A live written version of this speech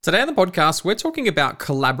Today on the podcast, we're talking about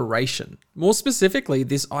collaboration. More specifically,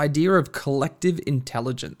 this idea of collective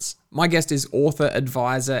intelligence. My guest is author,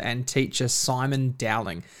 advisor, and teacher Simon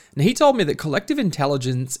Dowling. And he told me that collective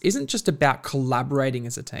intelligence isn't just about collaborating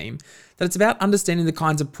as a team, that it's about understanding the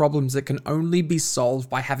kinds of problems that can only be solved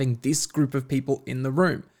by having this group of people in the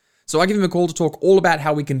room. So I give him a call to talk all about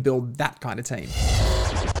how we can build that kind of team.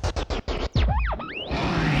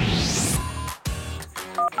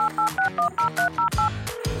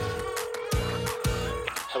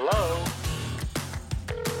 Hello?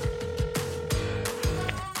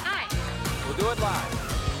 Hi. We'll do it live.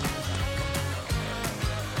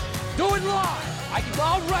 Do it live.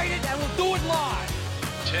 I'll write it and we'll do it live.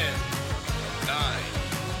 10, 9,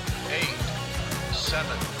 8,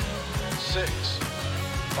 7, 6,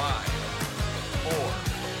 5, 4,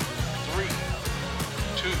 3,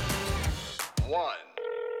 2, 1.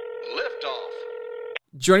 Liftoff.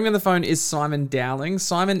 Joining me on the phone is Simon Dowling.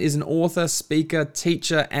 Simon is an author, speaker,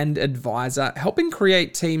 teacher, and advisor, helping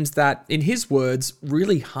create teams that, in his words,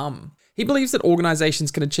 really hum. He believes that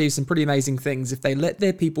organizations can achieve some pretty amazing things if they let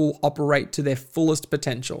their people operate to their fullest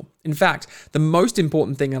potential. In fact, the most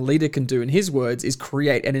important thing a leader can do, in his words, is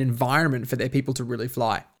create an environment for their people to really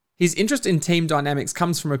fly. His interest in team dynamics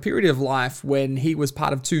comes from a period of life when he was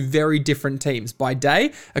part of two very different teams. By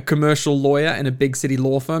day, a commercial lawyer in a big city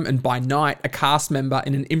law firm, and by night, a cast member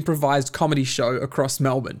in an improvised comedy show across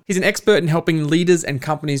Melbourne. He's an expert in helping leaders and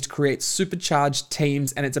companies to create supercharged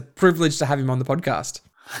teams, and it's a privilege to have him on the podcast.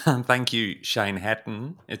 Thank you, Shane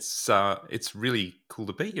Hatton. It's really cool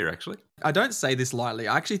to be here, actually. I don't say this lightly.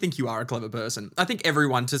 I actually think you are a clever person. I think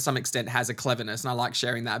everyone, to some extent, has a cleverness, and I like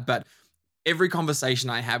sharing that, but every conversation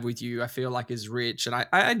I have with you, I feel like is rich, and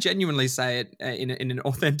I genuinely say it in an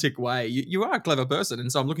authentic way. You are a clever person, and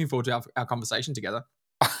so I'm looking forward to our conversation together.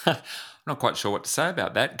 I'm not quite sure what to say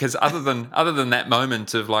about that, because other than that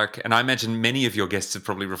moment of and I imagine many of your guests have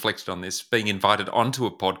probably reflected on this, being invited onto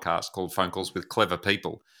a podcast called Phone Calls with Clever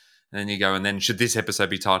People, and then you go, and then should this episode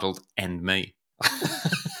be titled "And Me"?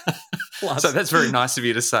 So that's very nice of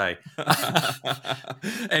you to say.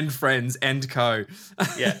 And friends, and co.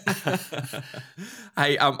 Yeah.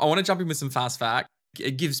 Hey, I want to jump in with some fast fact.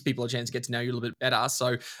 It gives people a chance to get to know you a little bit better.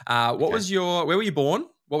 So where were you born?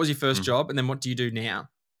 What was your first job? And then what do you do now?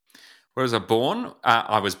 Where was I born?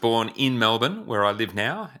 I was born in Melbourne, where I live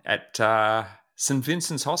now, at St.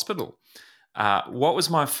 Vincent's Hospital. What was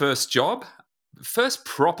my first job? First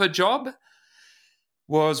proper job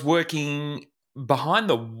was working behind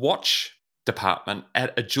the watch department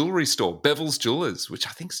at a jewellery store, Bevil's Jewellers, which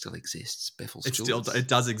I think still exists. Bevil's Jewellers. It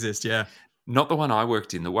does exist, yeah. Not the one I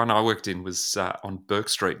worked in. The one I worked in was on Bourke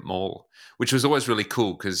Street Mall, which was always really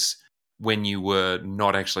cool because when you were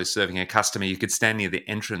not actually serving a customer, you could stand near the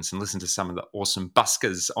entrance and listen to some of the awesome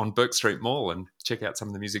buskers on Bourke Street Mall and check out some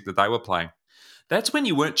of the music that they were playing. That's when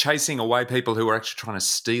you weren't chasing away people who were actually trying to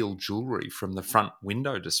steal jewellery from the front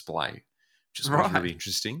window display, which is really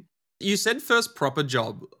interesting. You said first proper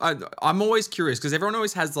job. I'm always curious because everyone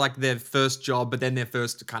always has their first job, but then their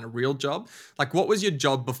first kind of real job. What was your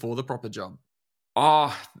job before the proper job?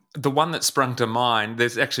 Oh, the one that sprung to mind,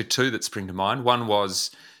 there's actually two that spring to mind. One was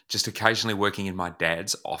just occasionally working in my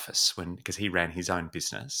dad's office because he ran his own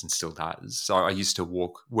business and still does. So I used to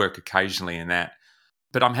work occasionally in that.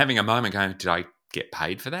 But I'm having a moment going, did I get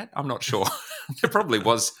paid for that? I'm not sure. There probably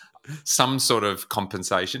was some sort of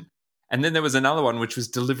compensation. And then there was another one which was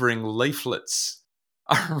delivering leaflets.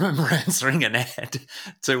 I remember answering an ad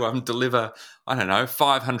to deliver,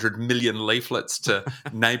 500 million leaflets to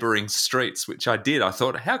neighbouring streets, which I did. I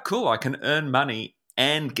thought, how cool, I can earn money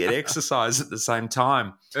and get exercise at the same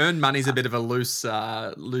time. Earn money's a bit of a loose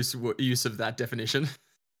use of that definition.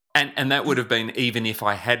 And that would have been even if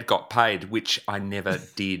I had got paid, which I never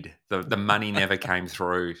did. The money never came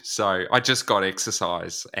through. So I just got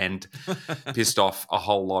exercise and pissed off a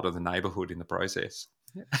whole lot of the neighbourhood in the process.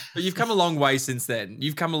 But you've come a long way since then.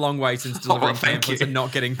 You've come a long way since delivering pamphlets and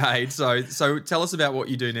not getting paid. So tell us about what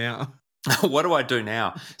you do now. What do I do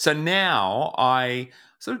now? So now I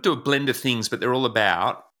sort of do a blend of things, but they're all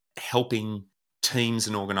about helping teams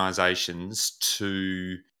and organisations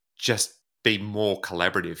to just be more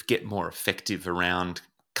collaborative, get more effective around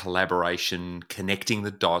collaboration, connecting the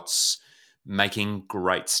dots, making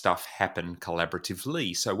great stuff happen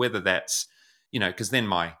collaboratively. So whether that's, because then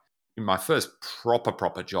my first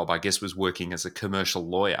proper job, I guess, was working as a commercial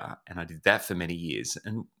lawyer, and I did that for many years.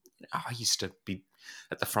 And I used to be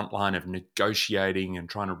at the front line of negotiating and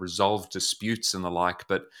trying to resolve disputes and the like,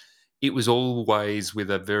 but it was always with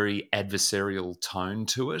a very adversarial tone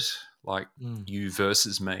to it, you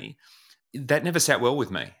versus me. That never sat well with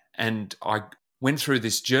me. And I went through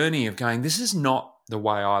this journey of going, this is not the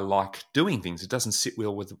way I like doing things. It doesn't sit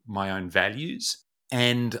well with my own values.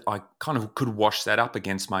 And I kind of could wash that up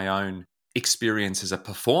against my own experience as a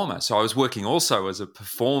performer. So I was working also as a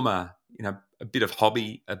performer, a bit of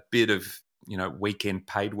hobby, a bit of, weekend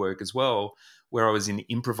paid work as well, where I was in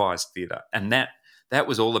improvised theatre. And that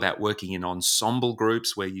was all about working in ensemble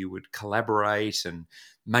groups where you would collaborate and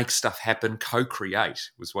make stuff happen,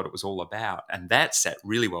 co-create was what it was all about. And that sat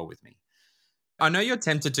really well with me. I know you're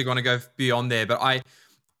tempted to want to go beyond there, but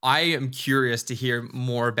I am curious to hear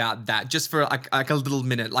more about that just for like a little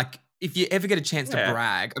minute. Like, if you ever get a chance to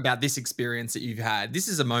brag about this experience that you've had, this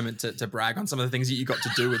is a moment to brag on some of the things that you got to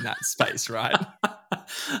do in that space, right?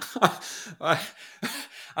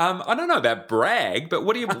 I don't know about brag, but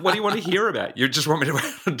what do you want to hear about? You just want me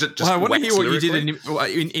to just I want to hear what lyrically? you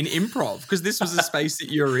did in improv, because this was a space that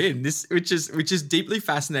you're in, which is deeply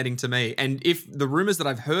fascinating to me. And if the rumors that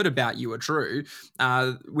I've heard about you are true,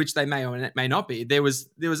 which they may or may not be, there was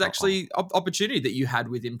actually opportunity that you had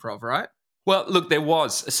with improv, right? Well, look, there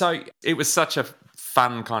was. So it was such a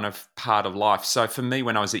fun kind of part of life. So for me,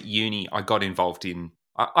 when I was at uni, I got involved in,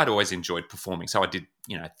 I'd always enjoyed performing. So I did,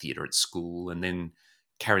 theatre at school and then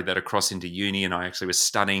carried that across into uni. And I actually was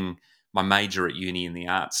studying, my major at uni in the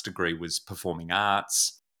arts degree was performing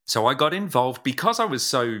arts. So I got involved because I was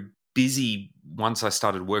so busy once I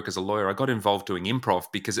started work as a lawyer. I got involved doing improv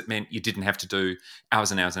because it meant you didn't have to do hours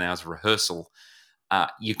and hours and hours of rehearsal.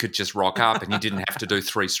 You could just rock up and you didn't have to do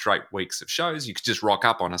 3 straight weeks of shows. You could just rock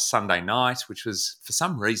up on a Sunday night, which was, for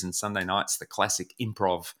some reason, Sunday night's the classic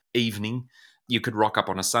improv evening. You could rock up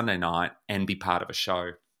on a Sunday night and be part of a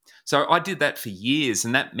show. So I did that for years,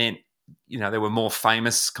 and that meant, there were more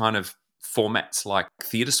famous kind of formats like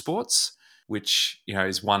theatre sports, which,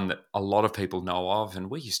 is one that a lot of people know of. And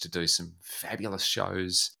we used to do some fabulous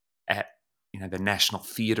shows at the National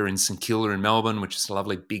Theatre in St Kilda in Melbourne, which is a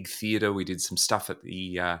lovely big theatre. We did some stuff at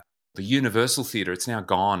the Universal Theatre. It's now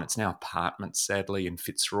gone. It's now apartments, sadly, in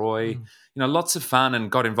Fitzroy. Lots of fun,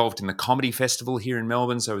 and got involved in the Comedy Festival here in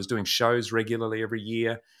Melbourne. So I was doing shows regularly every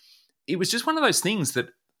year. It was just one of those things that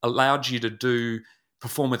allowed you to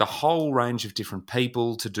perform with a whole range of different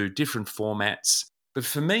people, to do different formats. But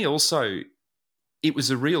for me also, it was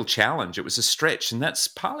a real challenge. It was a stretch. And that's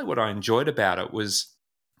partly what I enjoyed about it was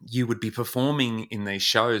you would be performing in these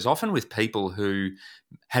shows, often with people who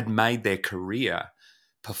had made their career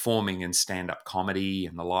performing in stand-up comedy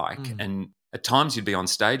and the like. And at times you'd be on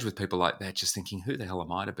stage with people like that just thinking, who the hell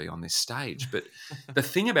am I to be on this stage? But the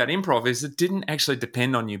thing about improv is it didn't actually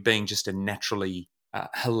depend on you being just a naturally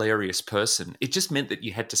hilarious person. It just meant that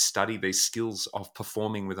you had to study these skills of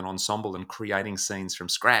performing with an ensemble and creating scenes from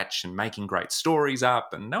scratch and making great stories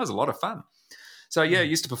up. And that was a lot of fun. So, I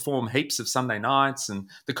used to perform heaps of Sunday nights, and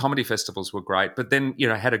the comedy festivals were great. But then,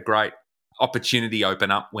 had a great opportunity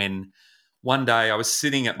open up when one day I was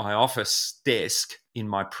sitting at my office desk in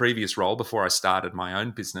my previous role before I started my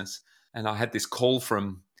own business, and I had this call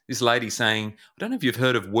from this lady saying, I don't know if you've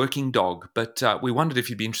heard of Working Dog, but we wondered if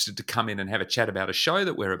you'd be interested to come in and have a chat about a show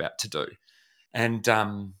that we're about to do. And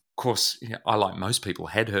of course, I, like most people,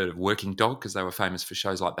 had heard of Working Dog because they were famous for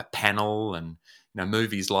shows like The Panel and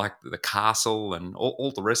movies like The Castle and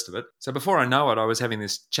all the rest of it. So before I know it, I was having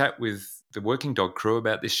this chat with the Working Dog crew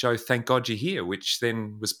about this show, Thank God You're Here, which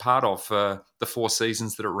then was part of the 4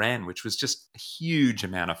 seasons that it ran, which was just a huge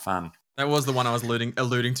amount of fun. That was the one I was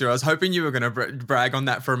alluding to. I was hoping you were going to brag on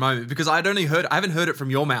that for a moment because I haven't heard it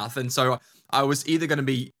from your mouth. And so I was either going to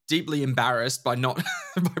be deeply embarrassed by not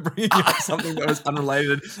by bringing up something that was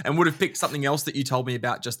unrelated and would have picked something else that you told me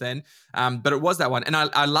about just then. But it was that one. And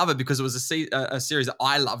I love it because it was a series that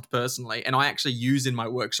I loved personally. And I actually use in my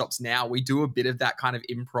workshops now. We do a bit of that kind of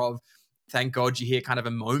improv. Thank God You're Here kind of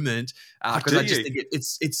a moment. Because I just think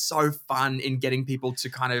it's so fun in getting people to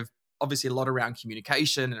kind of, obviously a lot around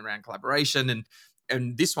communication and around collaboration.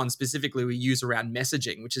 And this one specifically we use around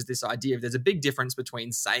messaging, which is this idea of there's a big difference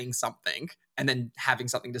between saying something and then having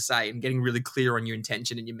something to say and getting really clear on your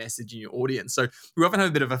intention and your message and your audience. So we often have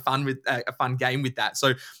a bit of a fun game with that.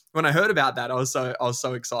 So when I heard about that, I was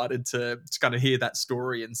so excited to kind of hear that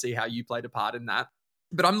story and see how you played a part in that.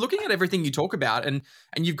 But I'm looking at everything you talk about, and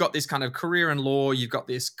you've got this kind of career in law, you've got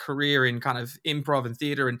this career in kind of improv and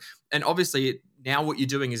theatre, and obviously now what you're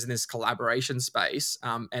doing is in this collaboration space,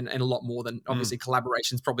 and a lot more than obviously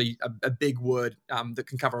collaboration is probably a big word that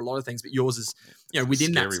can cover a lot of things, but yours is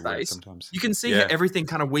within that space. You can see everything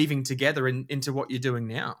kind of weaving together into what you're doing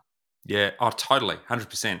now. Yeah, totally,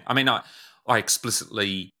 100%. I mean, I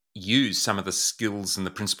explicitly use some of the skills and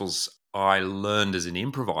the principles I learned as an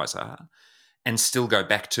improviser and still go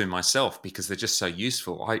back to myself because they're just so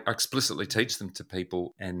useful. I explicitly teach them to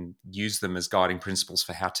people and use them as guiding principles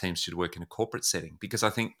for how teams should work in a corporate setting, because I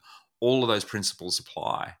think all of those principles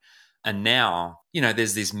apply. And now,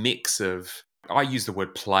 there's this mix of, I use the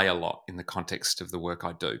word play a lot in the context of the work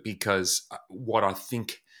I do, because what I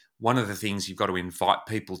think one of the things you've got to invite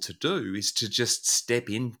people to do is to just step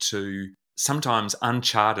into sometimes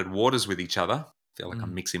uncharted waters with each other. I feel like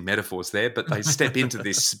I'm mixing metaphors there, but they step into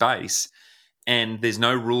this space and there's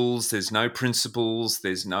no rules, there's no principles,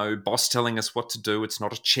 there's no boss telling us what to do. It's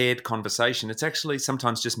not a chaired conversation. It's actually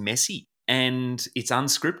sometimes just messy and it's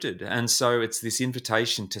unscripted. And so it's this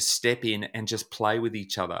invitation to step in and just play with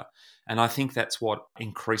each other. And I think that's what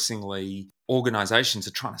increasingly organizations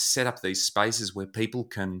are trying to set up, these spaces where people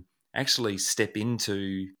can actually step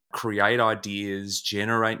into, create ideas,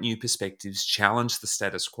 generate new perspectives, challenge the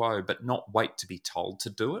status quo, but not wait to be told to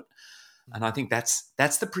do it. And I think that's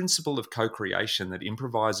the principle of co-creation that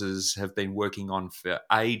improvisers have been working on for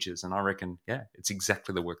ages. And I reckon, it's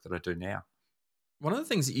exactly the work that I do now. One of the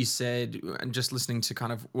things that you said, and just listening to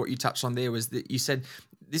kind of what you touched on there, was that you said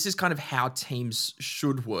this is kind of how teams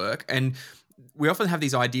should work. And we often have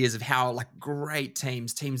these ideas of how like great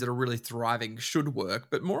teams that are really thriving should work,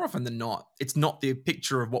 but more often than not, it's not the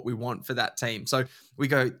picture of what we want for that team. So we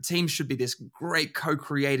go, teams should be this great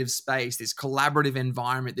co-creative space, this collaborative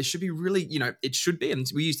environment. This should be really, it should be, and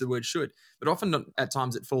we use the word should, but often at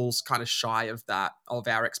times it falls kind of shy of that, of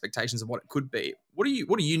our expectations of what it could be. What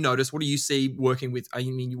do you notice? What do you see working with,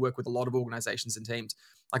 you work with a lot of organizations and teams.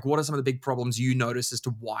 Like, what are some of the big problems you notice as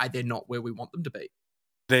to why they're not where we want them to be?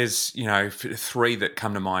 There's, three that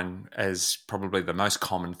come to mind as probably the most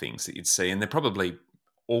common things that you'd see, and they're probably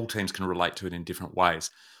all teams can relate to it in different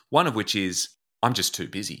ways. One of which is, I'm just too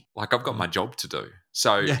busy. Like, I've got my job to do.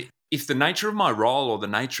 So if the nature of my role or the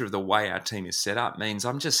nature of the way our team is set up means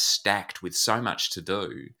I'm just stacked with so much to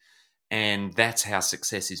do, and that's how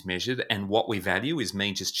success is measured, and what we value is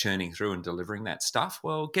me just churning through and delivering that stuff,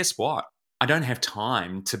 well, guess what? I don't have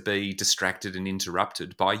time to be distracted and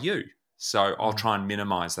interrupted by you. So I'll try and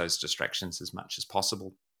minimize those distractions as much as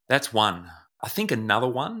possible. That's one. I think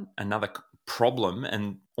another problem,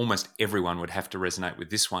 and almost everyone would have to resonate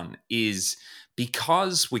with this one, is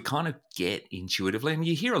because we kind of get intuitively, and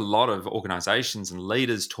you hear a lot of organizations and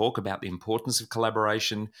leaders talk about the importance of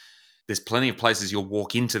collaboration. There's plenty of places you'll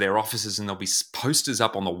walk into their offices and there'll be posters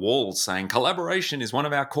up on the walls saying collaboration is one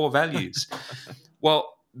of our core values.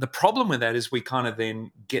 Well, the problem with that is we kind of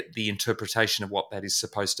then get the interpretation of what that is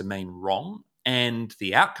supposed to mean wrong. And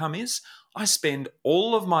the outcome is I spend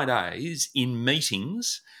all of my days in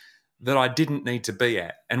meetings that I didn't need to be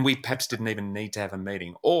at, and we perhaps didn't even need to have a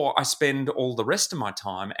meeting. Or I spend all the rest of my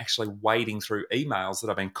time actually wading through emails that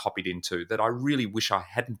I've been copied into that I really wish I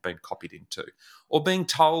hadn't been copied into, or being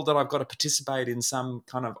told that I've got to participate in some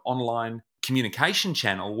kind of online communication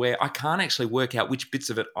channel where I can't actually work out which bits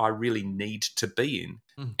of it I really need to be in.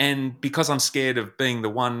 And because I'm scared of being the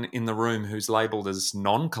one in the room who's labeled as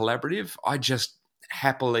non-collaborative, I just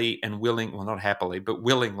happily and not happily, but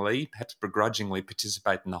willingly, perhaps begrudgingly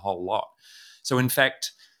participate in the whole lot. So in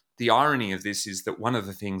fact, the irony of this is that one of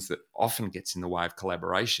the things that often gets in the way of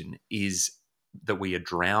collaboration is that we are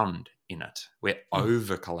drowned in it. We're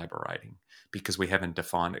over collaborating because we haven't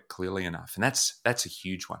defined it clearly enough. And that's a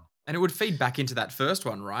huge one. And it would feed back into that first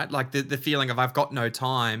one, right? Like the feeling of I've got no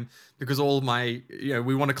time because all my,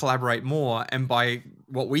 we want to collaborate more. And by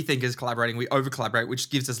what we think is collaborating, we over collaborate, which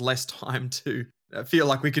gives us less time to feel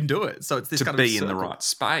like we can do it. So it's this kind of be in the right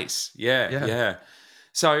space. Yeah.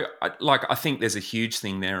 So I think there's a huge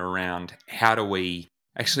thing there around how do we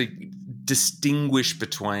actually distinguish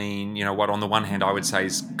between, what on the one hand I would say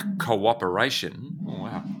is cooperation. Oh,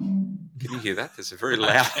 wow. Can you hear that? There's a very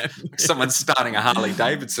loud, someone's starting a Harley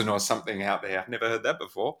Davidson or something out there. I've never heard that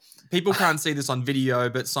before. People can't see this on video,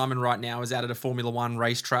 but Simon right now is out at a Formula One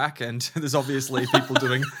racetrack, and there's obviously people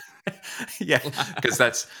doing. Yeah, because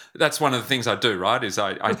that's one of the things I do, right? Is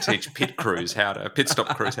I teach pit stop crews how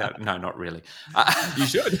to. No, not really. You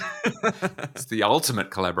should. It's the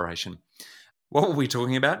ultimate collaboration. What were we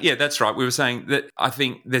talking about? Yeah, that's right. We were saying that I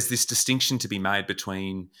think there's this distinction to be made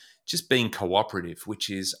between just being cooperative, which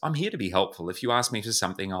is I'm here to be helpful. If you ask me for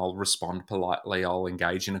something, I'll respond politely. I'll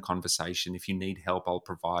engage in a conversation. If you need help, I'll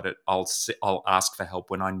provide it. I'll ask for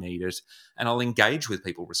help when I need it, and I'll engage with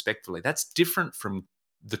people respectfully. That's different from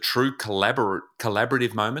the true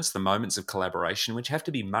collaborative moments, the moments of collaboration, which have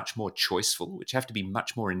to be much more choiceful, which have to be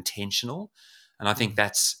much more intentional. And I think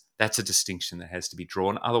that's a distinction that has to be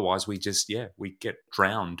drawn. Otherwise, we get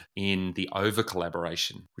drowned in the over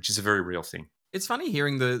collaboration, which is a very real thing. It's funny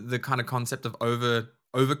hearing the kind of concept of over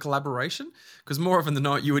over collaboration? Because more often than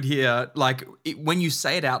not, you would hear like when you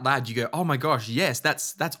say it out loud, you go, "Oh my gosh, yes,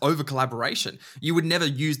 that's over collaboration." You would never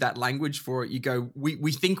use that language for it. You go,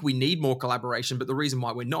 "We think we need more collaboration, but the reason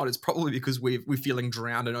why we're not is probably because we're feeling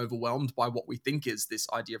drowned and overwhelmed by what we think is this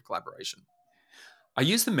idea of collaboration." I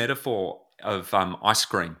use the metaphor of ice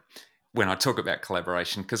cream when I talk about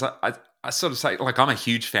collaboration because I sort of say, like, I'm a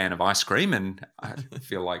huge fan of ice cream, and I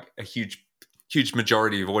feel like a huge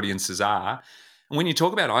majority of audiences are. And when you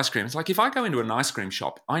talk about ice cream, it's like if I go into an ice cream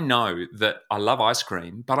shop, I know that I love ice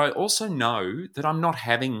cream, but I also know that I'm not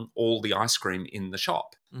having all the ice cream in the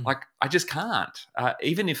shop. Like, I just can't.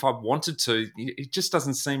 Even if I wanted to, it just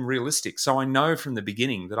doesn't seem realistic. So I know from the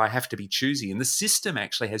beginning that I have to be choosy, and the system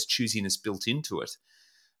actually has choosiness built into it.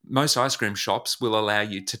 Most ice cream shops will allow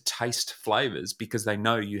you to taste flavors because they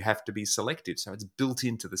know you have to be selective. So it's built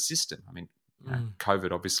into the system. I mean,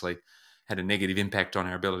 COVID obviously had a negative impact on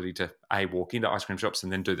our ability to walk into ice cream shops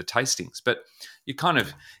and then do the tastings. But you kind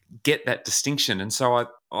of get that distinction. And so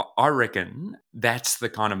I reckon that's the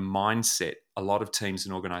kind of mindset a lot of teams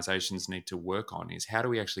and organizations need to work on, is how do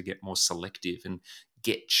we actually get more selective and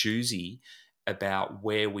get choosy about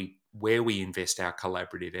where we invest our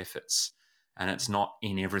collaborative efforts. And it's not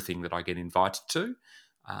in everything that I get invited to.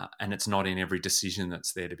 And it's not in every decision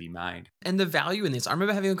that's there to be made. And the value in this, I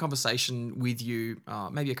remember having a conversation with you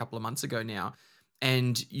maybe a couple of months ago now,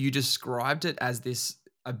 and you described it as this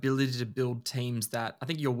ability to build teams that, I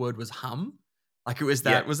think your word was hum. Like it was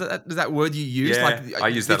that, was that word you used? Yeah, like, I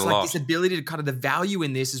use that a lot. This ability to kind of, the value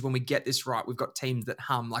in this is when we get this right, we've got teams that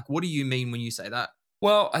hum. Like, what do you mean when you say that?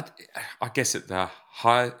 Well, I guess at the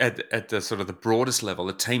at the sort of the broadest level,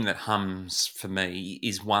 a team that hums for me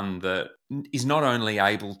is one that is not only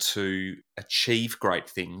able to achieve great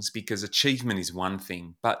things, because achievement is one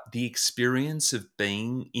thing, but the experience of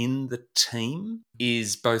being in the team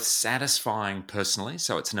is both satisfying personally,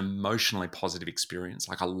 so it's an emotionally positive experience,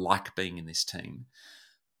 like I like being in this team,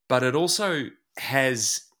 but it also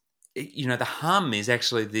has, the hum is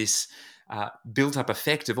actually this built-up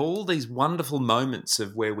effect of all these wonderful moments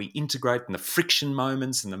of where we integrate, and the friction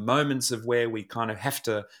moments and the moments of where we kind of have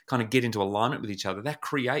to kind of get into alignment with each other. That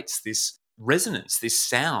creates this resonance, this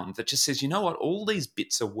sound that just says, you know what, all these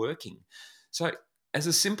bits are working. So as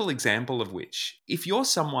a simple example of which, if you're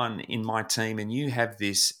someone in my team and you have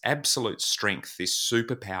this absolute strength, this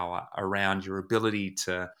superpower around your ability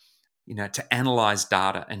to analyze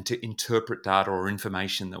data and to interpret data or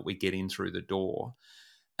information that we get in through the door,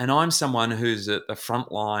 and I'm someone who's at the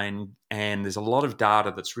front line, and there's a lot of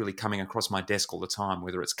data that's really coming across my desk all the time,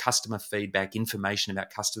 whether it's customer feedback, information about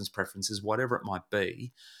customers' preferences, whatever it might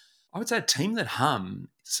be. I would say a team that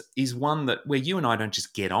hums is one that where you and I don't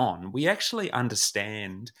just get on. We actually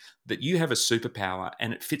understand that you have a superpower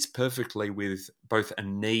and it fits perfectly with both a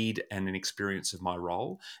need and an experience of my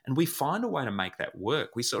role. And we find a way to make that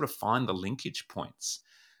work. We sort of find the linkage points.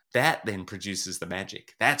 That then produces the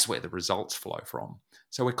magic. That's where the results flow from.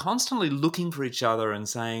 So we're constantly looking for each other and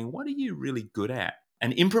saying, what are you really good at?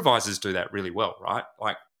 And improvisers do that really well, right?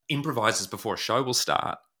 Like improvisers before a show will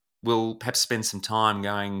start will perhaps spend some time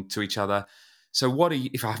going to each other. So what are you,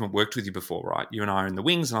 if I haven't worked with you before, right? You and I are in the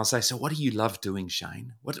wings, and I'll say, so what do you love doing,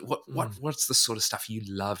 Shane? What's the sort of stuff you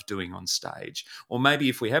love doing on stage? Or maybe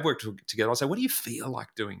if we have worked together, I'll say, what do you feel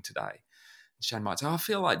like doing today? Shane might say, I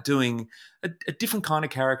feel like doing a different kind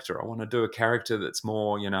of character. I want to do a character that's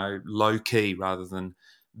more, low key rather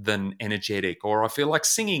than energetic. Or I feel like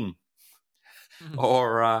singing,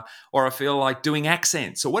 or I feel like doing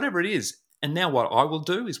accents, or whatever it is. And now what I will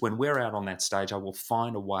do is when we're out on that stage, I will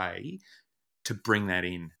find a way to bring that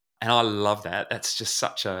in. And I love that. That's just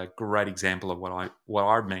such a great example of what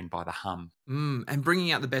I mean by the hum. And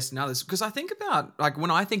bringing out the best in others. Because I think about, like,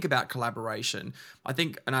 when I think about collaboration, I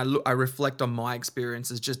think, and I reflect on my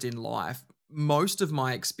experiences just in life, most of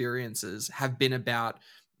my experiences have been about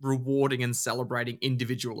rewarding and celebrating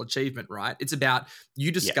individual achievement, right? It's about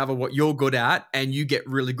you discover what you're good at and you get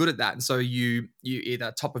really good at that. And so you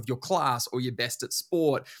either top of your class or you're best at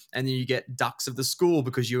sport, and then you get ducks of the school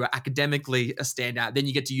because you are academically a standout. Then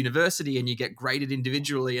you get to university and you get graded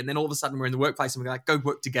individually. And then all of a sudden we're in the workplace and we're like, go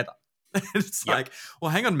work together. It's like, well,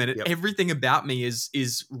 hang on a minute. Everything about me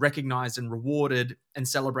is recognized and rewarded and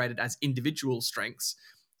celebrated as individual strengths.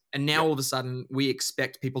 And now all of a sudden we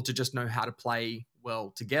expect people to just know how to play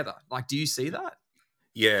well together. Like, do you see that?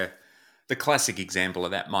 Yeah. The classic example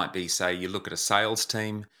of that might be, say, you look at a sales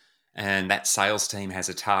team, and that sales team has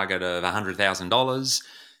a target of $100,000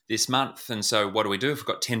 this month. And so what do? If we've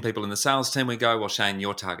got 10 people in the sales team, we go, well, Shane,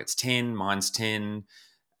 your target's 10, mine's 10,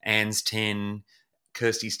 Anne's 10,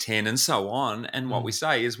 Kirsty's 10, and so on. And what we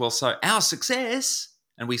say is, well, so our success,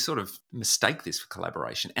 And we sort of mistake this for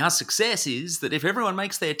collaboration. Our success is that if everyone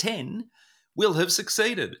makes their 10, we'll have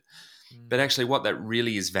succeeded. But actually what that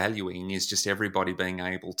really is valuing is just everybody being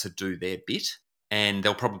able to do their bit, and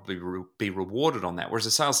they'll probably be rewarded on that. Whereas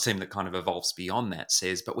a sales team that kind of evolves beyond that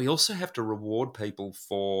says, but we also have to reward people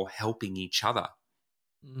for helping each other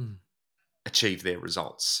achieve their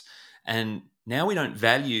results. And now we don't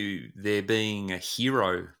value there being a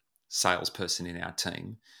hero salesperson in our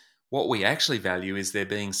team. What we actually value is there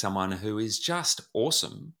being someone who is just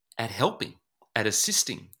awesome at helping, at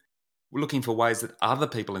assisting. We're looking for ways that other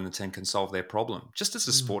people in the team can solve their problem. Just as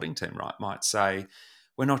a sporting team, right, might say,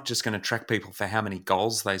 we're not just going to track people for how many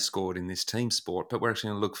goals they scored in this team sport, but we're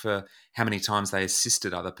actually going to look for how many times they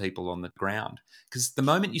assisted other people on the ground. Because the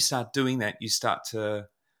moment you start doing that, you start to,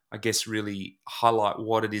 I guess, really highlight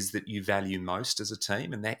what it is that you value most as a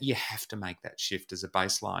team, and that you have to make that shift as a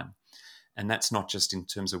baseline. And that's not just in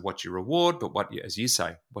terms of what you reward, but what you, as you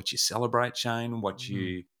say, what you celebrate, Shane, what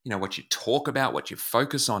you what you talk about, what you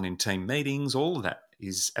focus on in team meetings. All of that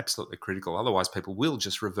is absolutely critical. Otherwise, people will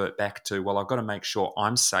just revert back to, well, I've got to make sure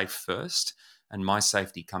I'm safe first, and my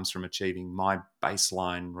safety comes from achieving my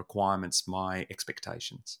baseline requirements, my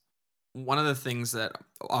expectations. One of the things that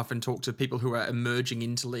I often talk to people who are emerging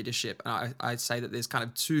into leadership, and I say that there's kind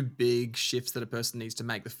of two big shifts that a person needs to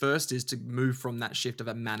make. The first is to move from that shift of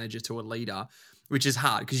a manager to a leader, which is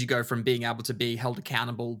hard because you go from being able to be held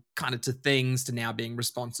accountable kind of to things to now being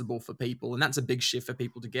responsible for people. And that's a big shift for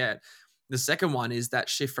people to get. The second one is that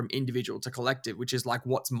shift from individual to collective, which is like,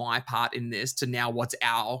 what's my part in this, to now what's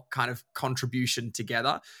our kind of contribution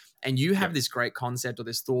together. And you have this great concept or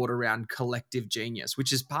this thought around collective genius,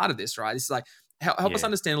 which is part of this, right? It's like, help us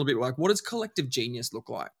understand a little bit, like, what does collective genius look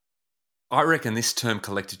like? I reckon this term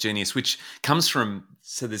collective genius, which comes from,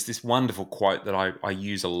 so there's this wonderful quote that I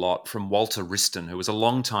use a lot from Walter Wriston, who was a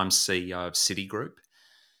longtime CEO of Citigroup.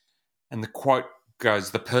 And the quote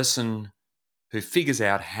goes, the person who figures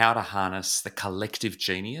out how to harness the collective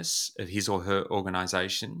genius of his or her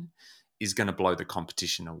organization is going to blow the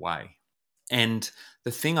competition away. And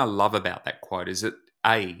the thing I love about that quote is that,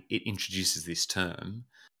 A, it introduces this term,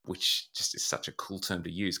 which just is such a cool term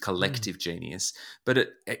to use, collective genius, but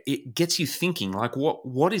it gets you thinking, like,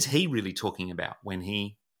 what is he really talking about when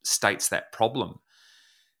he states that problem?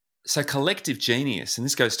 So collective genius, and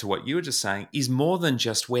this goes to what you were just saying, is more than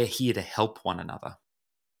just we're here to help one another,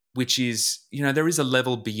 which is, there is a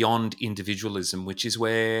level beyond individualism, which is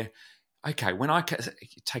where, okay, when I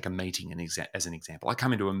take a meeting as an example, I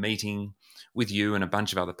come into a meeting with you and a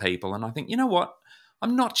bunch of other people, and I think, you know what?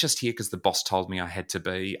 I'm not just here because the boss told me I had to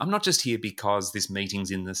be. I'm not just here because this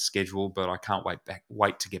meeting's in the schedule, but I can't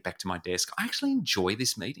wait to get back to my desk. I actually enjoy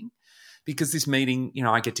this meeting because this meeting,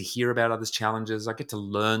 I get to hear about others' challenges. I get to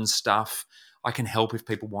learn stuff. I can help if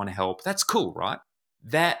people want to help. That's cool, right?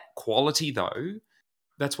 That quality, though,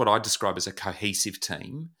 that's what I describe as a cohesive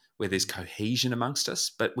team, where there's cohesion amongst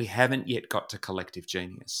us, but we haven't yet got to collective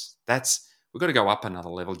genius. We've got to go up another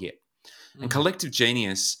level yet. And collective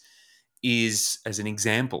genius is, as an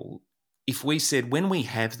example, if we said when we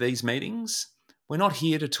have these meetings, we're not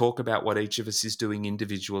here to talk about what each of us is doing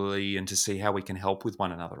individually and to see how we can help with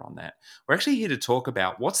one another on that. We're actually here to talk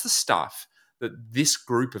about what's the stuff that this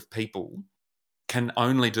group of people can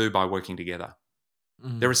only do by working together.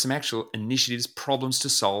 There are some actual initiatives, problems to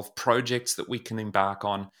solve, projects that we can embark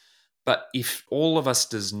on. But if all of us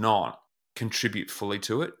does not contribute fully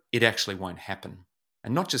to it, it actually won't happen.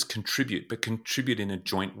 And not just contribute, but contribute in a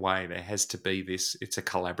joint way. There has to be this, it's a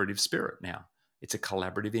collaborative spirit now. It's a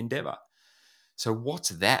collaborative endeavor. So what's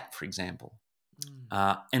that, for example?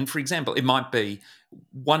 And for example, it might be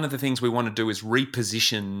one of the things we want to do is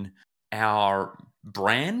reposition our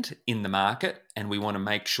brand in the market, and we want to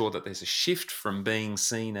make sure that there's a shift from being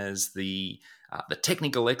seen as the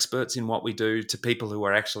technical experts in what we do to people who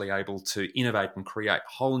are actually able to innovate and create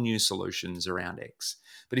whole new solutions around X.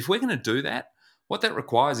 But if we're going to do that, what that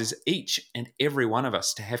requires is each and every one of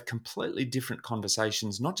us to have completely different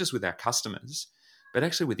conversations, not just with our customers, but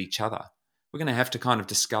actually with each other. We're going to have to kind of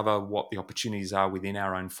discover what the opportunities are within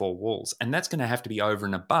our own four walls. And that's going to have to be over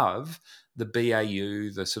and above the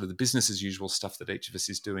BAU, the sort of the business as usual stuff that each of us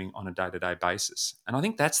is doing on a day-to-day basis. And I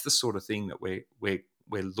think that's the sort of thing that we're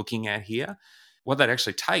looking at here. What that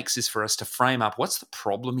actually takes is for us to frame up what's the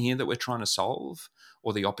problem here that we're trying to solve,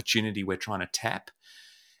 or the opportunity we're trying to tap.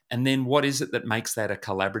 And then what is it that makes that a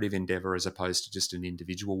collaborative endeavor as opposed to just an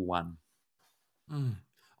individual one?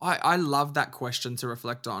 I love that question to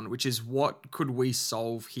reflect on, which is what could we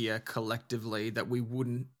solve here collectively that we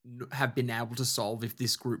wouldn't have been able to solve if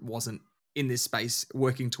this group wasn't in this space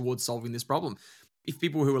working towards solving this problem? If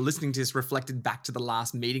people who are listening to this reflected back to the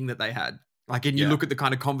last meeting that they had, Like, and you look at the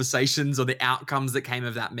kind of conversations or the outcomes that came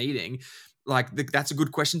of that meeting, like that's a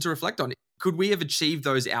good question to reflect on. Could we have achieved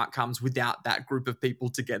those outcomes without that group of people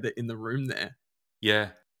together in the room there? Yeah.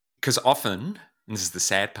 Because often, and this is the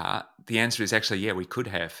sad part, the answer is actually, yeah, we could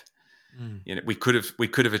have. You know, we could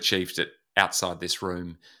have achieved it outside this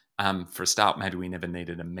room. For a start, maybe we never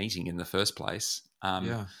needed a meeting in the first place.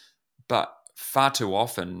 But far too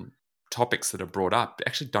often, topics that are brought up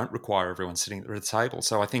actually don't require everyone sitting at the table.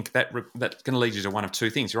 So I think that's going to lead you to one of two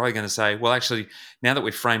things. You're either going to say, well, actually, now that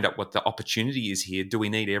we've framed up what the opportunity is here, do we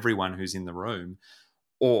need everyone who's in the room?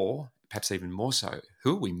 Or perhaps even more so,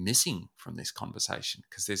 who are we missing from this conversation?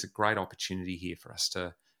 Because there's a great opportunity here for us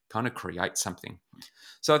to kind of create something.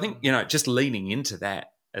 So I think, you know, just leaning into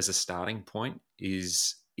that as a starting point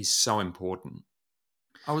is so important.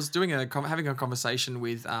 I was having a conversation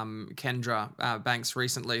with Kendra Banks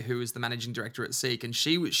recently, who is the managing director at Seek, and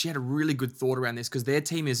she had a really good thought around this because their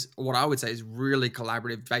team is what I would say is really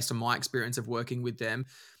collaborative based on my experience of working with them.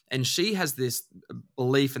 And she has this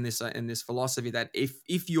belief in this philosophy that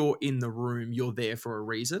if you're in the room, you're there for a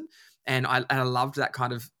reason. And I loved that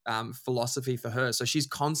kind of philosophy for her. So she's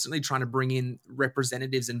constantly trying to bring in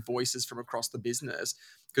representatives and voices from across the business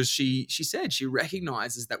because she said she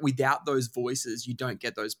recognizes that without those voices, you don't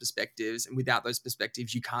get those perspectives. And without those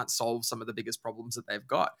perspectives, you can't solve some of the biggest problems that they've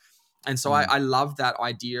got. And so I love that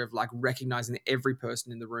idea of like recognizing that every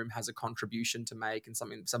person in the room has a contribution to make and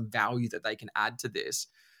some value that they can add to this.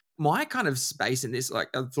 My kind of space in this, like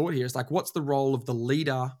a thought here is like, what's the role of the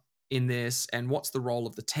leader in this and what's the role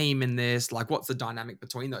of the team in this? Like, what's the dynamic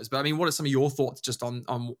between those? But I mean, what are some of your thoughts just on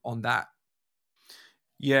that?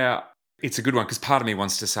 Yeah, it's a good one because part of me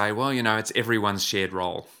wants to say, well, you know, it's everyone's shared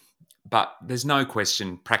role. But there's no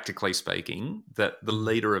question, practically speaking, that the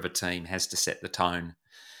leader of a team has to set the tone.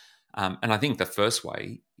 And I think the first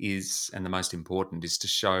way is, and the most important, is to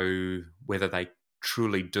show whether they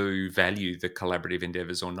truly do value the collaborative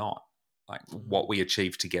endeavours or not. Like what we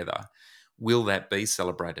achieve together. Will that be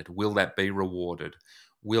celebrated? Will that be rewarded?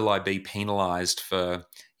 Will I be penalised for,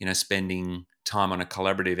 you know, spending time on a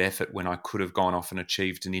collaborative effort when I could have gone off and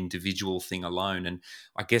achieved an individual thing alone? And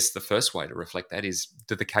I guess the first way to reflect that is,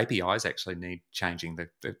 do the KPIs actually need changing?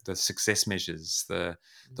 The success measures, the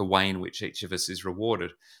way in which each of us is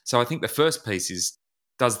rewarded. So I think the first piece is,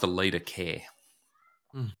 does the leader care?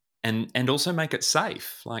 And also make it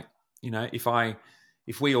safe. Like, you know,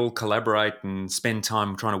 if we all collaborate and spend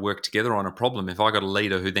time trying to work together on a problem, if I got a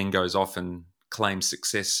leader who then goes off and claims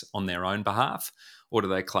success on their own behalf, or do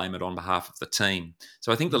they claim it on behalf of the team?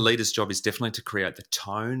 So I think the leader's job is definitely to create the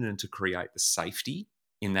tone and to create the safety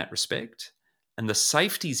in that respect. And the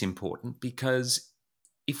safety is important because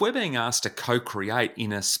if we're being asked to co-create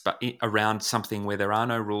around something where there are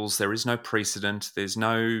no rules, there is no precedent, there's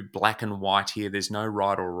no black and white here, there's no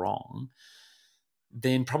right or wrong,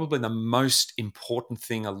 then probably the most important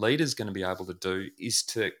thing a leader's going to be able to do is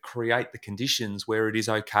to create the conditions where it is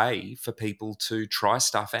okay for people to try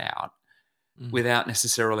stuff out without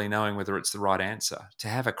necessarily knowing whether it's the right answer, to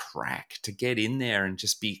have a crack, to get in there and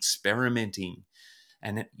just be experimenting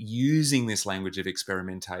and using this language of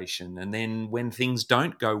experimentation. And then when things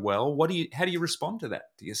don't go well, how do you respond to that?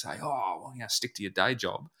 Do you say, oh, well, stick to your day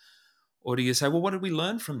job? Or do you say, well, what did we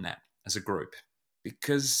learn from that as a group?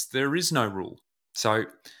 Because there is no rule. So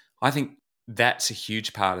I think that's a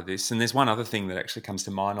huge part of this. And there's one other thing that actually comes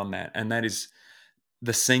to mind on that, and that is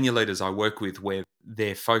the senior leaders I work with where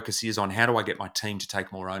their focus is on how do I get my team to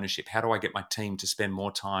take more ownership? How do I get my team to spend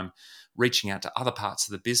more time reaching out to other parts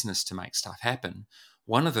of the business to make stuff happen?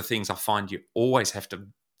 One of the things I find you always have to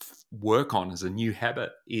work on as a new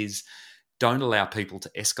habit is don't allow people to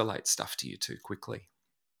escalate stuff to you too quickly.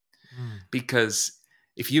 Because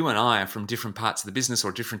if you and I are from different parts of the business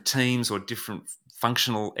or different teams or different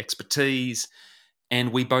functional expertise,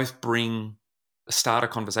 and we both start a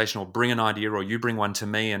conversation or bring an idea, or you bring one to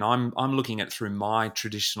me, and I'm looking at it through my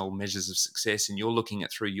traditional measures of success and you're looking at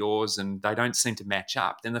it through yours, and they don't seem to match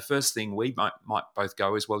up, then the first thing we might both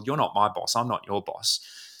go is, well, you're not my boss, I'm not your boss.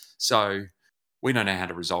 So we don't know how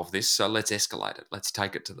to resolve this, so let's escalate it. Let's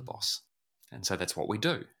take it to the boss. And so that's what we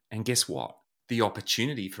do. And guess what? The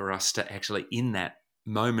opportunity for us to actually, in that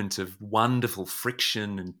moment of wonderful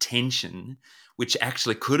friction and tension, which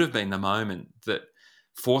actually could have been the moment that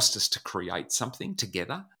forced us to create something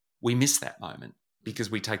together, we miss that moment because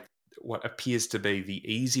we take what appears to be the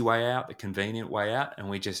easy way out, the convenient way out, and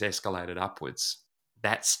we just escalate it upwards.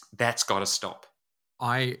 That's got to stop.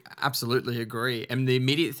 I absolutely agree. And the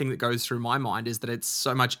immediate thing that goes through my mind is that it's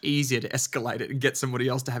so much easier to escalate it and get somebody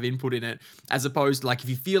else to have input in it, as opposed to, like, if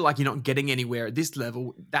you feel like you're not getting anywhere at this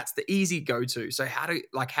level, that's the easy go-to. So how do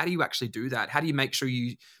you actually do that? How do you make sure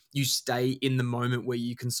you you stay in the moment where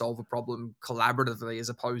you can solve a problem collaboratively as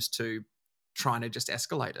opposed to trying to just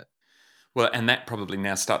escalate it. Well, and that probably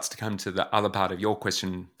now starts to come to the other part of your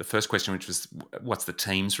question, the first question, which was what's the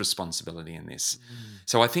team's responsibility in this?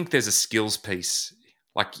 So I think there's a skills piece.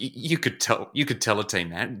 Like you could tell a team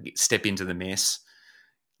that step into the mess,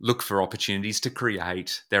 look for opportunities to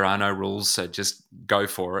create. There are no rules, so just go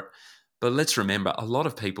for it. But let's remember, a lot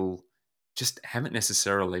of people just haven't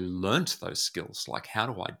necessarily learnt those skills. Like, how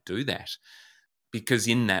do I do that? Because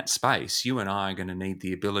in that space, you and I are going to need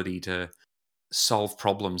the ability to solve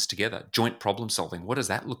problems together, joint problem solving. What does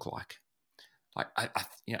that look like? Like,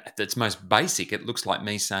 at its most basic, it looks like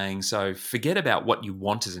me saying, so forget about what you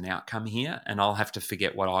want as an outcome here, and I'll have to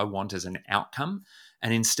forget what I want as an outcome.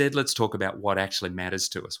 And instead, let's talk about what actually matters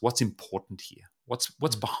to us. What's important here?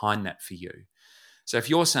 What's behind that for you? So if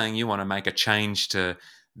you're saying you want to make a change to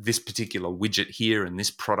this particular widget here and this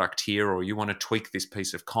product here, or you want to tweak this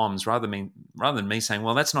piece of comms, rather than me saying,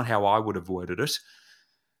 well, that's not how I would have worded it.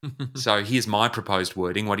 So here's my proposed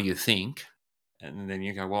wording. What do you think? And then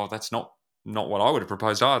you go, well, that's not what I would have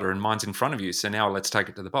proposed either, and mine's in front of you. So now let's take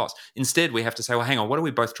it to the boss. Instead, we have to say, well, hang on, what are we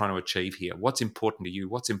both trying to achieve here? What's important to you?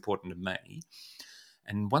 What's important to me?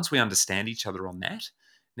 And once we understand each other on that,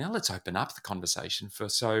 now let's open up the conversation for,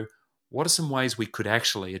 so what are some ways we could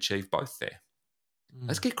actually achieve both there?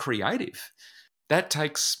 Let's get creative. That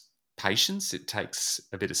takes patience. It takes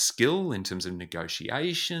a bit of skill in terms of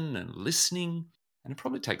negotiation and listening. And it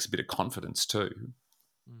probably takes a bit of confidence too,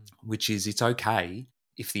 which is it's okay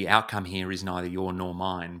if the outcome here is neither your nor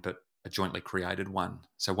mine, but a jointly created one.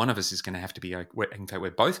 So one of us is going to have to be, in fact,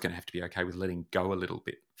 we're both going to have to be okay with letting go a little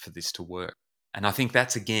bit for this to work. And I think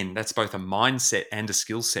that's both a mindset and a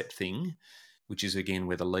skill set thing, which is, again,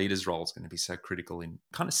 where the leader's role is going to be so critical in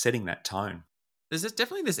kind of setting that tone. There's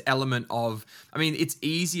definitely this element of, I mean, it's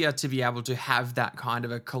easier to be able to have that kind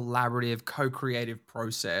of a collaborative, co-creative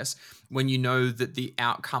process when you know that the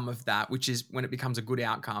outcome of that, which is when it becomes a good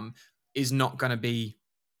outcome, is not going to be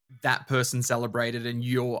that person celebrated and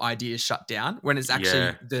your idea shut down, when it's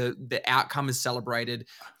actually the outcome is celebrated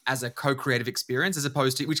as a co-creative experience, as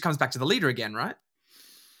opposed to, which comes back to the leader again, right?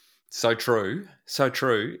 So true. So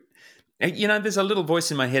true. You know, there's a little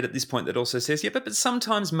voice in my head at this point that also says, yeah, but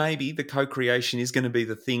sometimes maybe the co-creation is going to be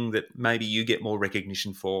the thing that maybe you get more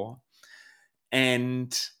recognition for.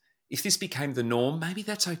 And if this became the norm, maybe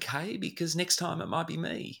that's okay, because next time it might be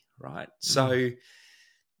me, right? So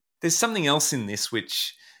there's something else in this,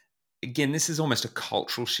 which, again, this is almost a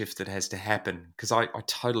cultural shift that has to happen, because I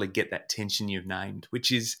totally get that tension you've named,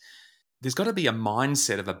 which is there's got to be a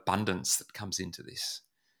mindset of abundance that comes into this.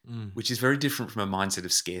 Which is very different from a mindset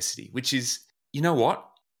of scarcity, which is, you know what?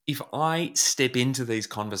 If I step into these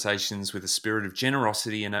conversations with a spirit of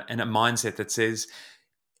generosity and a mindset that says,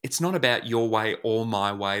 it's not about your way or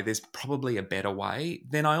my way, there's probably a better way,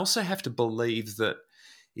 then I also have to believe that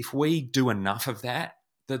if we do enough of that,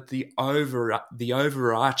 that the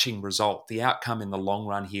overarching result, the outcome in the long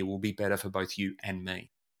run here will be better for both you and me.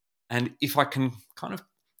 And if I can kind of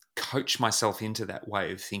coach myself into that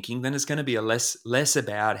way of thinking, then it's going to be a less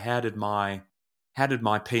about how did my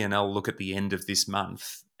P&L look at the end of this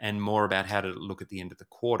month, and more about how did it look at the end of the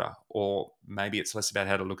quarter. Or maybe it's less about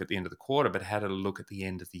how to look at the end of the quarter, but how to look at the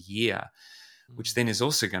end of the year, which then is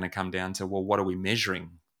also going to come down to, well, what are we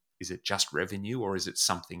measuring? Is it just revenue or is it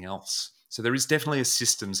something else? So there is definitely a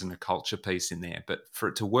systems and a culture piece in there, but for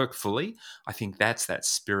it to work fully, I think that's that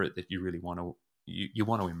spirit that you really want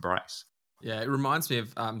to embrace. Yeah, it reminds me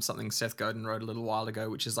of something Seth Godin wrote a little while ago,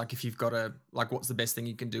 which is like, if you've got what's the best thing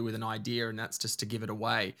you can do with an idea, and that's just to give it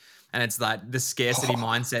away. And it's like the scarcity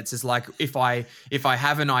mindsets is like, if I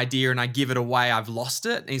have an idea and I give it away, I've lost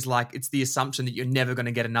it. And he's like, it's the assumption that you're never going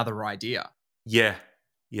to get another idea. Yeah.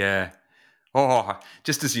 Oh,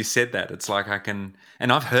 just as you said that, it's like and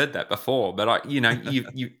I've heard that before, but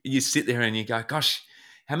you sit there and you go, gosh,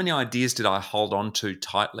 how many ideas did I hold on to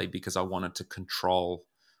tightly because I wanted to control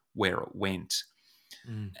where it went?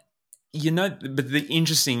 You know, but the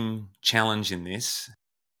interesting challenge in this,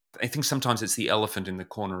 I think sometimes it's the elephant in the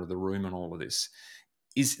corner of the room in all of this,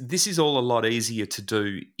 is all a lot easier to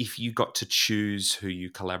do if you got to choose who you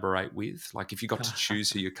collaborate with, like if you got to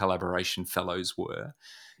choose who your collaboration fellows were.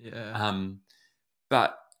 Yeah.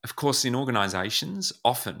 But of course, in organizations,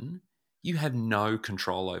 often you have no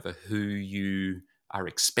control over who you are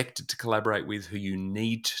expected to collaborate with, who you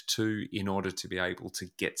need to in order to be able to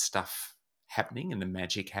get stuff happening and the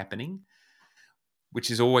magic happening, which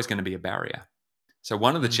is always going to be a barrier. So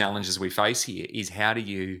one of the challenges we face here is how do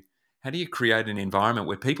you create an environment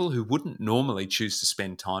where people who wouldn't normally choose to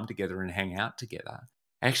spend time together and hang out together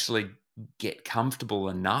actually get comfortable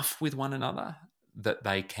enough with one another that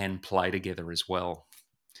they can play together as well.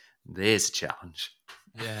 There's a challenge.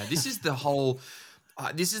 Yeah, this is the whole.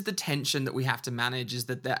 This is the tension that we have to manage. Is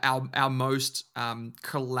that our most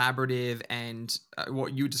collaborative and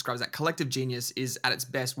what you would describe as that collective genius is at its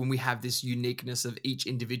best when we have this uniqueness of each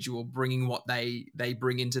individual bringing what they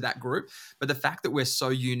bring into that group. But the fact that we're so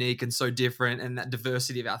unique and so different, and that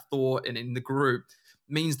diversity of our thought and in the group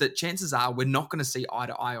means that chances are we're not going to see eye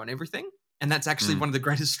to eye on everything. And that's actually one of the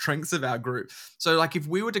greatest strengths of our group. So like if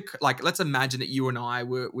we were to, like, let's imagine that you and I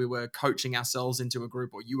we were coaching ourselves into a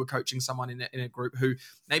group, or you were coaching someone in a group who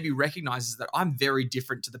maybe recognizes that I'm very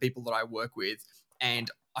different to the people that I work with. And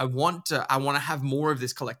I want to have more of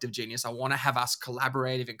this collective genius. I want to have us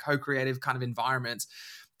collaborative and co-creative kind of environments,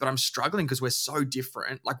 but I'm struggling because we're so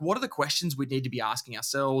different. Like, what are the questions we'd need to be asking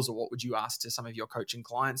ourselves, or what would you ask to some of your coaching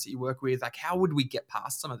clients that you work with? Like, how would we get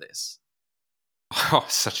past some of this? Oh,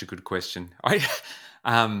 such a good question.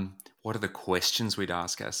 What are the questions we'd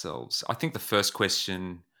ask ourselves? I think the first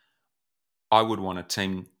question I would want a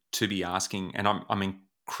team to be asking, and I'm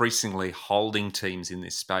increasingly holding teams in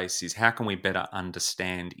this space, is how can we better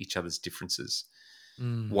understand each other's differences?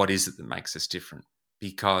 What is it that makes us different?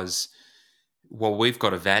 Because what we've got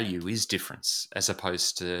to value is difference as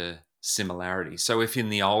opposed to similarity. So if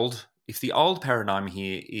the old paradigm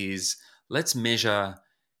here is let's measure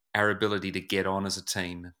our ability to get on as a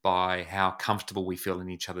team by how comfortable we feel in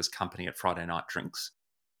each other's company at Friday night drinks.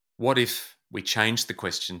 What if we change the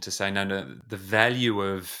question to say, no, the value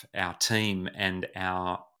of our team and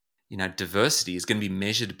our, diversity is going to be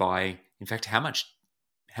measured by, in fact, how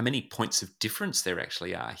many points of difference there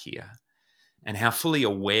actually are here, and how fully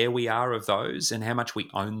aware we are of those, and how much we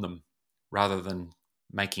own them, rather than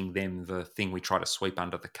making them the thing we try to sweep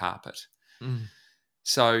under the carpet.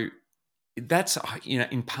 So that's,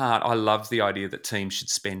 in part, I love the idea that teams should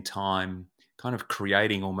spend time kind of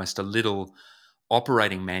creating almost a little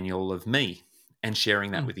operating manual of me and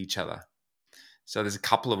sharing that with each other. So there's a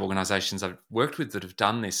couple of organizations I've worked with that have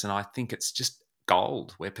done this, and I think it's just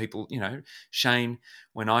gold, where people, Shane,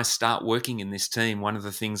 when I start working in this team, one of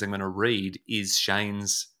the things I'm going to read is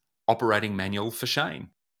Shane's operating manual for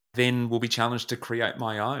Shane. Then we'll be challenged to create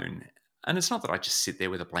my own. And it's not that I just sit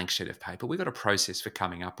there with a blank sheet of paper. We've got a process for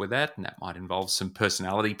coming up with that, and that might involve some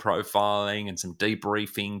personality profiling and some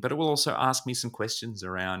debriefing, but it will also ask me some questions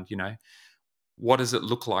around, what does it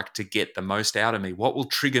look like to get the most out of me? What will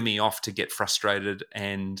trigger me off to get frustrated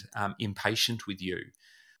and impatient with you?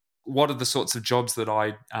 What are the sorts of jobs that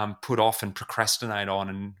I put off and procrastinate on?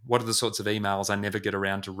 And what are the sorts of emails I never get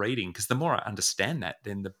around to reading? Because the more I understand that,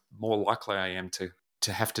 then the more likely I am to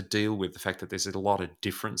have to deal with the fact that there's a lot of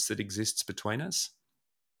difference that exists between us.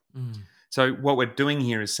 So what we're doing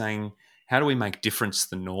here is saying, how do we make difference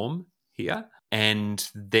the norm here, and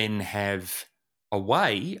then have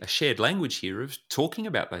a shared language here of talking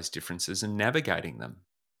about those differences and navigating them?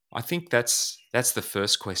 I think that's the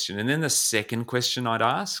first question. And then the second question I'd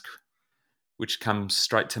ask, which comes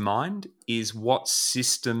straight to mind, is what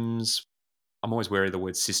systems, I'm always wary of the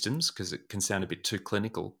word systems because it can sound a bit too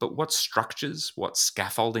clinical, but what structures, what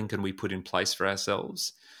scaffolding can we put in place for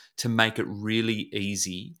ourselves to make it really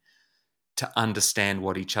easy to understand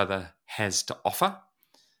what each other has to offer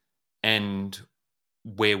and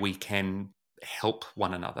where we can help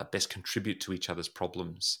one another, best contribute to each other's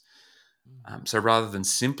problems. So rather than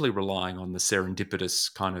simply relying on the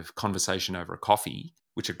serendipitous kind of conversation over a coffee,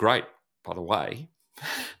 which are great, by the way,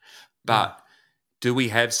 but do we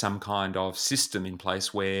have some kind of system in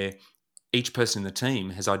place where each person in the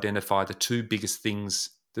team has identified the two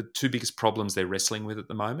biggest problems they're wrestling with at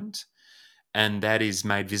the moment, and that is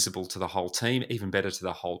made visible to the whole team, even better to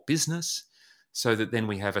the whole business, so that then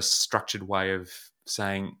we have a structured way of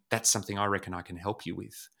saying, that's something I reckon I can help you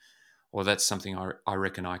with, or that's something I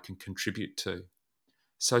reckon I can contribute to.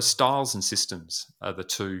 So styles and systems are the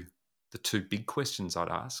two big questions I'd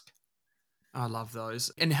ask. I love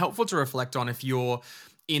those, and helpful to reflect on if you're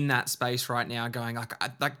in that space right now going,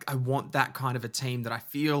 I want that kind of a team that I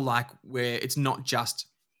feel like where it's not just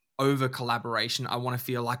over collaboration. I want to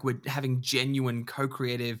feel like we're having genuine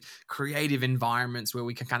creative environments where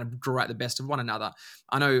we can kind of draw out the best of one another.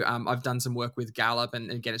 I know I've done some work with Gallup,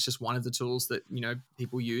 and again, it's just one of the tools that,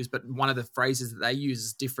 people use, but one of the phrases that they use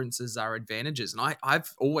is differences are advantages. And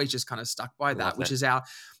I've always just kind of stuck by that, which is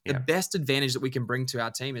the best advantage that we can bring to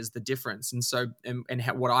our team is the difference. And so,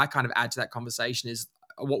 what I kind of add to that conversation is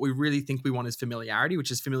what we really think we want is familiarity,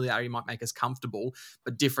 which is familiarity might make us comfortable,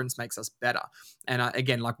 but difference makes us better. And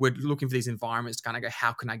again, like we're looking for these environments to kind of go,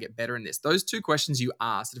 how can I get better in this? Those two questions you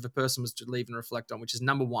asked, if a person was to leave and reflect on, which is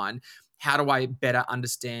number one, how do I better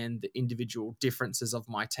understand the individual differences of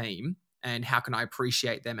my team? and how can I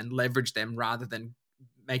appreciate them and leverage them rather than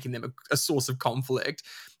making them a source of conflict.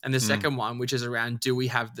 And the second one, which is around, do we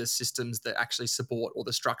have the systems that actually support, or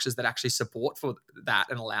the structures that actually support for that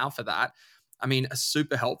and allow for that? I mean, are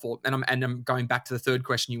super helpful. And I'm going back to the third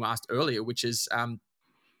question you asked earlier, which is,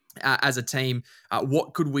 as a team,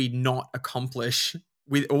 what could we not accomplish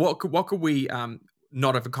with, or what could we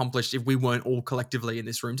not have accomplished if we weren't all collectively in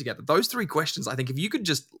this room together? Those three questions, I think, if you could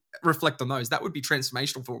just reflect on those, that would be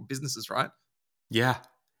transformational for businesses, right? Yeah.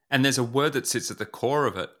 And there's a word that sits at the core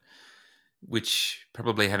of it, which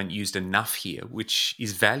probably haven't used enough here, which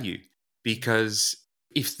is value. Because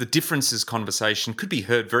if the differences conversation could be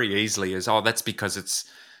heard very easily as, oh, that's because it's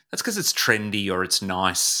trendy or it's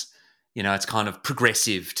nice. You know, it's kind of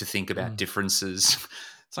progressive to think about differences.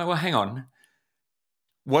 It's like, well, hang on.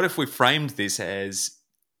 What if we framed this as,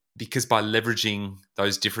 because by leveraging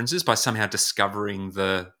those differences, by somehow discovering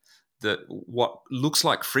the what looks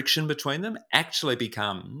like friction between them actually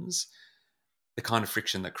becomes the kind of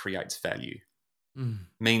friction that creates value.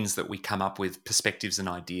 Means that we come up with perspectives and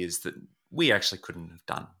ideas that we actually couldn't have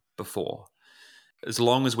done before. As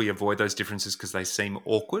long as we avoid those differences because they seem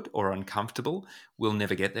awkward or uncomfortable, we'll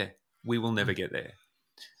never get there. We will never get there.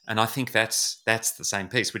 And I think that's the same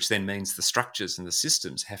piece, which then means the structures and the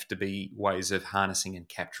systems have to be ways of harnessing and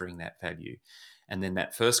capturing that value. And then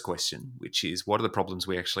that first question, which is what are the problems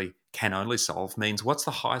we actually can only solve, means what's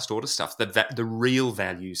the highest order stuff, the real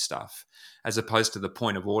value stuff, as opposed to the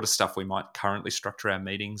point of order stuff we might currently structure our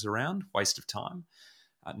meetings around, waste of time.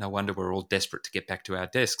 No wonder we're all desperate to get back to our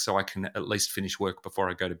desk so I can at least finish work before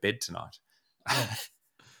I go to bed tonight.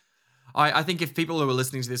 I think if people who are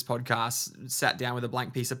listening to this podcast sat down with a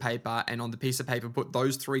blank piece of paper and on the piece of paper put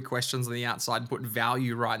those three questions on the outside and put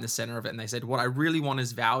value right in the center of it, and they said, what I really want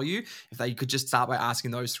is value, if they could just start by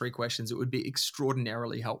asking those three questions, it would be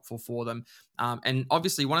extraordinarily helpful for them. And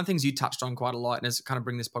obviously, one of the things you touched on quite a lot, and as kind of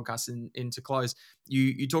bring this podcast into close,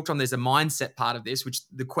 you talked on there's a mindset part of this, which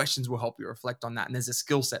the questions will help you reflect on that. And there's a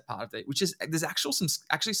skill set part of it, which is there's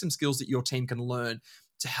actually some skills that your team can learn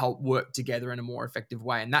to help work together in a more effective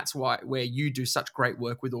way. And that's where you do such great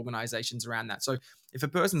work with organizations around that. So if a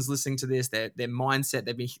person's listening to this, their mindset,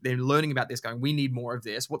 they're learning about this, going, we need more of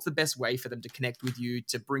this. What's the best way for them to connect with you,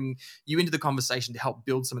 to bring you into the conversation, to help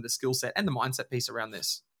build some of the skill set and the mindset piece around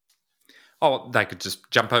this? Oh, they could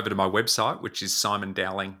just jump over to my website, which is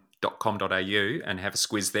simondowling.com.au, and have a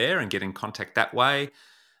squiz there and get in contact that way.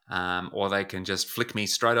 Or they can just flick me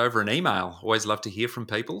straight over an email. Always love to hear from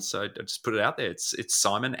people. So I just put it out there. It's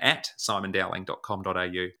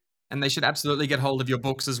simon@simondowling.com.au. And they should absolutely get hold of your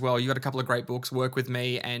books as well. You got a couple of great books, Work With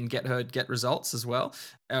Me and Get Heard, Get Results as well,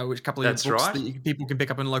 which a couple of books right. that people can pick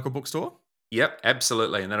up in a local bookstore. Yep,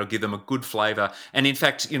 absolutely. And that'll give them a good flavour. And in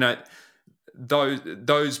fact, you know,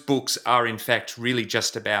 those books are in fact really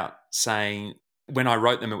just about saying, when I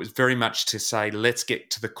wrote them, it was very much to say, let's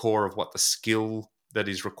get to the core of what the skill that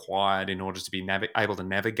is required in order to be able to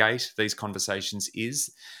navigate these conversations is.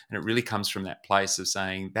 And it really comes from that place of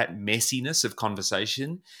saying that messiness of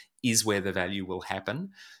conversation is where the value will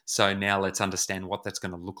happen. So now let's understand what that's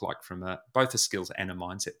going to look like from both a skills and a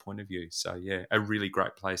mindset point of view. So yeah, a really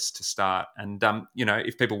great place to start. And, you know,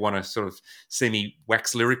 if people want to sort of see me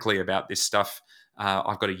wax lyrically about this stuff,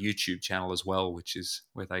 I've got a YouTube channel as well, which is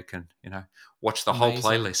where they can, you know, watch the whole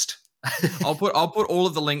playlist. I'll put all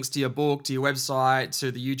of the links to your book, to your website,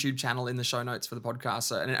 to the YouTube channel in the show notes for the podcast.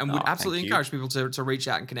 So, and would absolutely encourage people to reach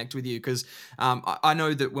out and connect with you, because I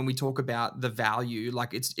know that when we talk about the value,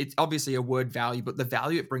 like it's obviously a word value, but the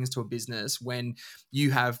value it brings to a business when you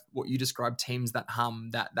have what you describe, teams that hum,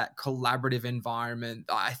 that collaborative environment,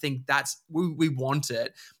 I think that's we want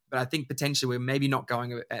it, but I think potentially we're maybe not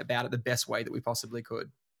going about it the best way that we possibly could.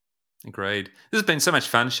 Agreed. This has been so much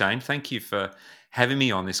fun, Shane. Thank you for having me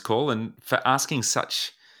on this call and for asking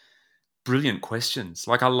such brilliant questions.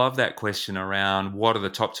 Like, I love that question around what are the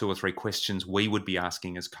top 2 or 3 questions we would be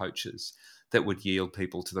asking as coaches that would yield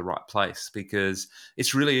people to the right place, because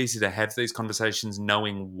it's really easy to have these conversations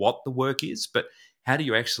knowing what the work is, but how do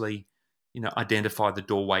you actually, you know, identify the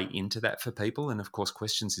doorway into that for people? And of course,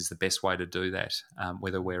 questions is the best way to do that,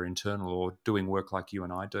 whether we're internal or doing work like you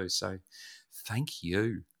and I do. So thank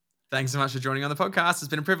you. Thanks so much for joining on the podcast. It's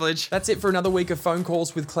been a privilege. That's it for another week of phone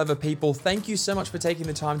calls with clever people. Thank you so much for taking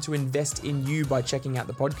the time to invest in you by checking out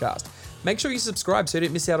the podcast. Make sure you subscribe so you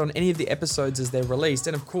don't miss out on any of the episodes as they're released.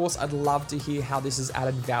 And of course, I'd love to hear how this has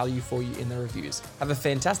added value for you in the reviews. Have a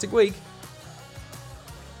fantastic week.